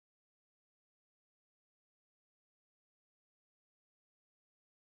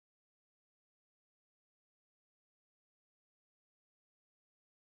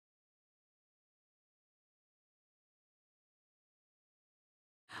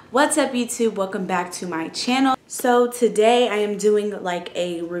What's up YouTube? Welcome back to my channel. So today I am doing like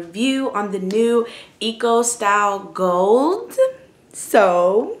a review on the new Eco Style Gold.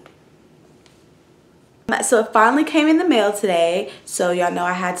 So it finally came in the mail today. So y'all know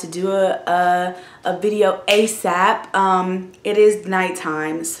I had to do a video ASAP. It is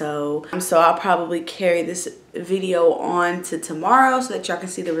nighttime, so I'll probably carry this video on to tomorrow so that y'all can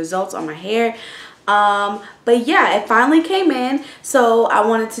see the results on my hair. But yeah, it finally came in, so I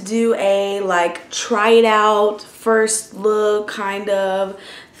wanted to do a like try it out first look kind of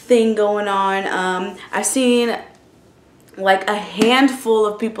thing going on. I've seen like a handful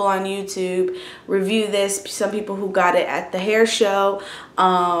of people on YouTube review this. Some people who got it at the hair show,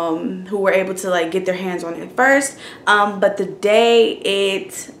 who were able to like get their hands on it first. But the day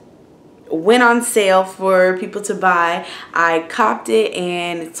it went on sale for people to buy, I copped it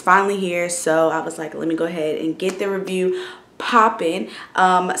and it's finally here. So I was like, let me go ahead and get the review popping.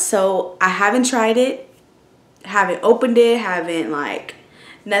 So I haven't tried it, haven't opened it, haven't like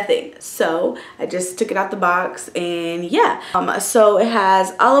nothing. So I just took it out the box and yeah. So it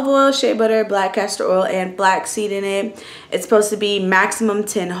has olive oil, shea butter, black castor oil, and flaxseed in it. It's supposed to be maximum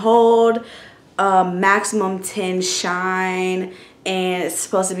 10 hold, maximum 10 shine, and it's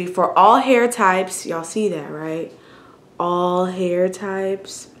supposed to be for all hair types. Y'all see that, right? All hair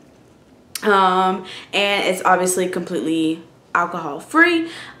types. And it's obviously completely alcohol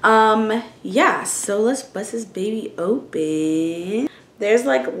free. Yeah, so let's bust this baby open. There's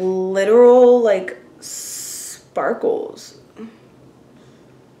like literal like sparkles.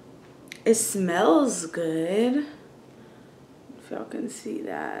 It smells good, if y'all can see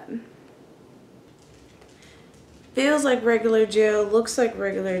that. Feels like regular gel, looks like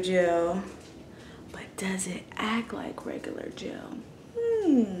regular gel, but does it act like regular gel?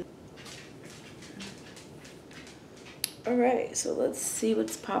 Alright, so let's see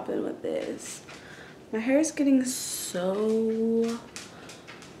what's popping with this. My hair is getting so long.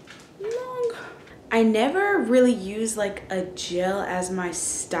 I never really use like a gel as my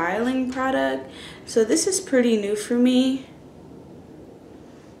styling product, so this is pretty new for me.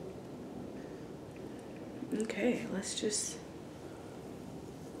 Okay, let's just,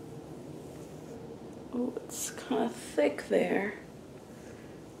 oh, it's kind of thick there.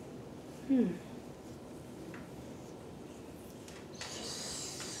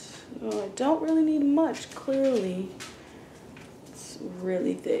 So I don't really need much, clearly. It's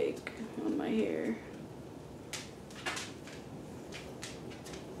really thick on my hair.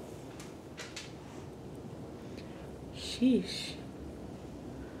 Sheesh.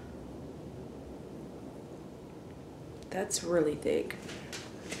 That's really thick.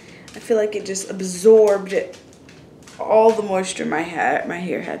 I feel like it just absorbed all the moisture my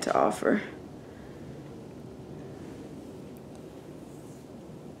hair had to offer.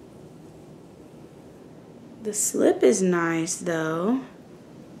 The slip is nice though.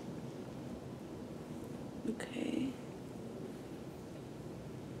 Okay.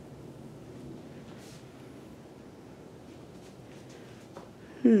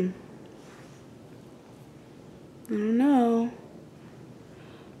 I don't know.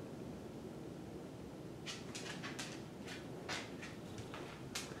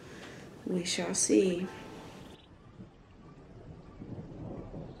 We shall see.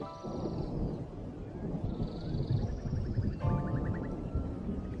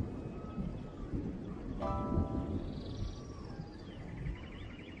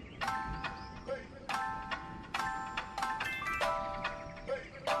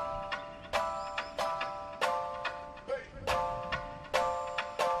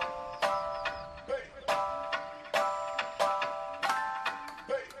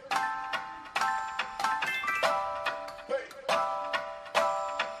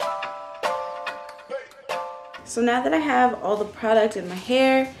 So now that I have all the product in my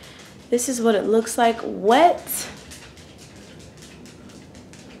hair, this is what it looks like wet.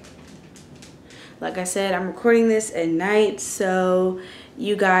 Like I said, I'm recording this at night, so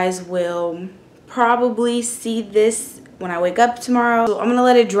you guys will probably see this when I wake up tomorrow. So I'm gonna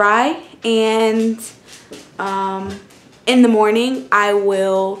let it dry, and in the morning I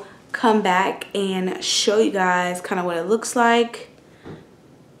will come back and show you guys kind of what it looks like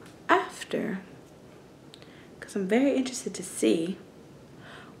after. I'm very interested to see.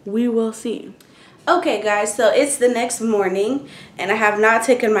 We will see. Okay guys, so it's the next morning and I have not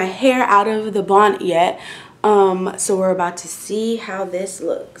taken my hair out of the bonnet yet. So we're about to see how this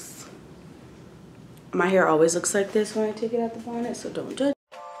looks. My hair always looks like this when I take it out the bonnet, so don't judge.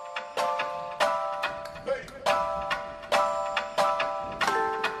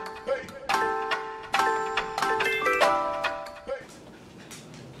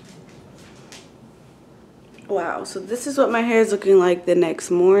 Wow, so this is what my hair is looking like the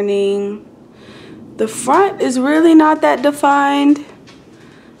next morning. The front is really not that defined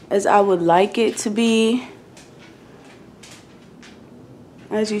as I would like it to be.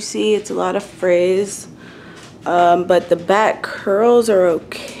 As you see, it's a lot of frizz, but the back curls are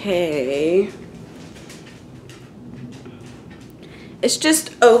okay. It's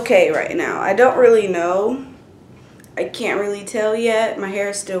just okay right now. I don't really know. I can't really tell yet. My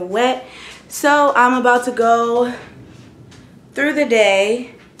hair is still wet. So I'm about to go through the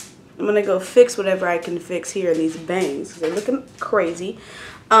day. I'm gonna go fix whatever I can fix here in these bangs because they're looking crazy.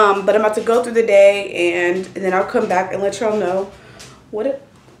 But I'm about to go through the day and then I'll come back and let y'all know what it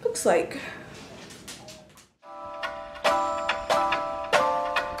looks like.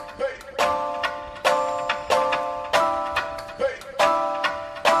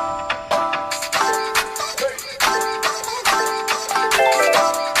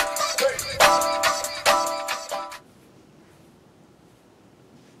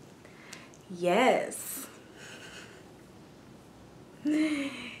 Yes.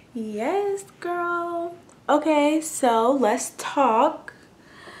 Yes, girl. Okay, so let's talk.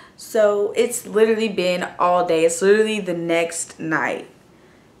 So it's literally been all day. It's literally the next night.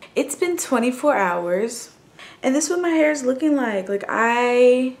 It's been 24 hours. And this is what my hair is looking like. Like,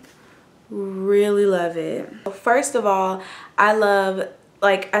 I really love it. First of all, I love,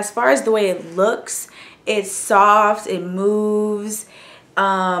 like, as far as the way it looks, it's soft, it moves.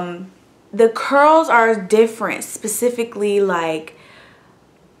 The curls are different, specifically, like,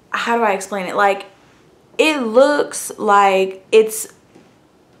 how do I explain it? Like, it looks like it's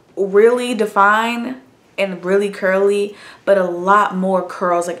really defined and really curly, but a lot more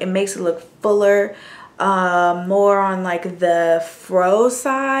curls. Like, it makes it look fuller, more on like the fro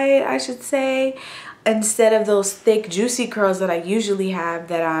side, I should say, instead of those thick juicy curls that I usually have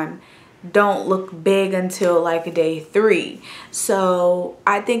that don't look big until like day 3. So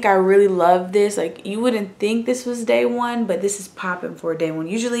I think I really love this. Like, you wouldn't think this was day 1, but this is popping for day 1.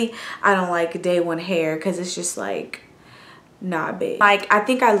 Usually I don't like day 1 hair because it's just like not big. Like, I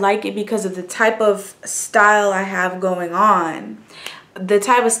think I like it because of the type of style I have going on. The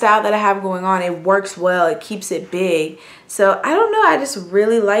type of style that I have going on, it works well, it keeps it big. So I don't know, I just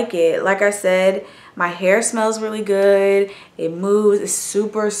really like it. Like I said, my hair smells really good, it moves, it's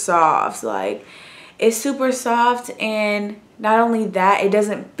super soft. Like, it's super soft, and not only that, it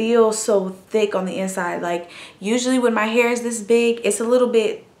doesn't feel so thick on the inside. Like, usually when my hair is this big, it's a little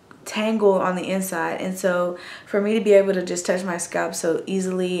bit tangled on the inside, and so for me to be able to just touch my scalp so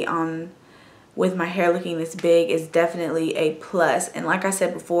easily with my hair looking this big is definitely a plus. And like I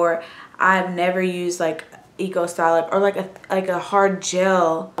said before, I've never used like Eco Styler or like a hard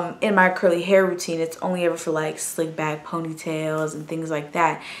gel in my curly hair routine. It's only ever for like slick back ponytails and things like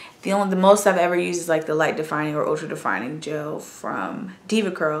that. The most I've ever used is like the light defining or ultra defining gel from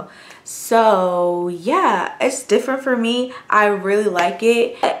Diva Curl. So yeah, it's different for me. I really like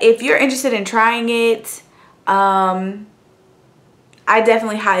it. If you're interested in trying it, I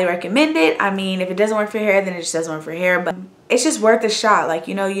definitely highly recommend it. I mean, if it doesn't work for your hair, then it just doesn't work for your hair, but it's just worth a shot. Like,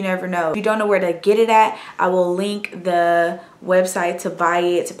 you know, you never know. If you don't know where to get it at, I will link the website to buy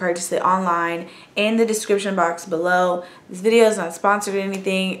it, to purchase it online in the description box below. This video is not sponsored or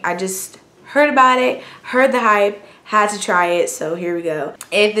anything. I just heard about it, heard the hype, had to try it, so here we go.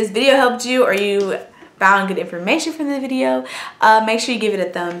 If this video helped you or you found good information from the video, make sure you give it a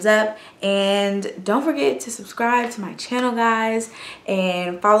thumbs up, and don't forget to subscribe to my channel, guys,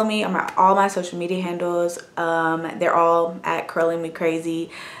 and follow me on all my social media handles. They're all at Curling Me Crazy.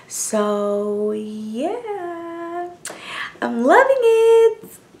 So yeah, I'm loving it.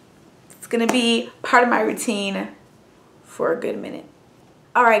 It's gonna be part of my routine for a good minute.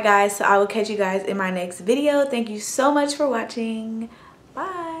 All right, guys, so I will catch you guys in my next video. Thank you so much for watching.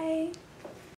 Bye.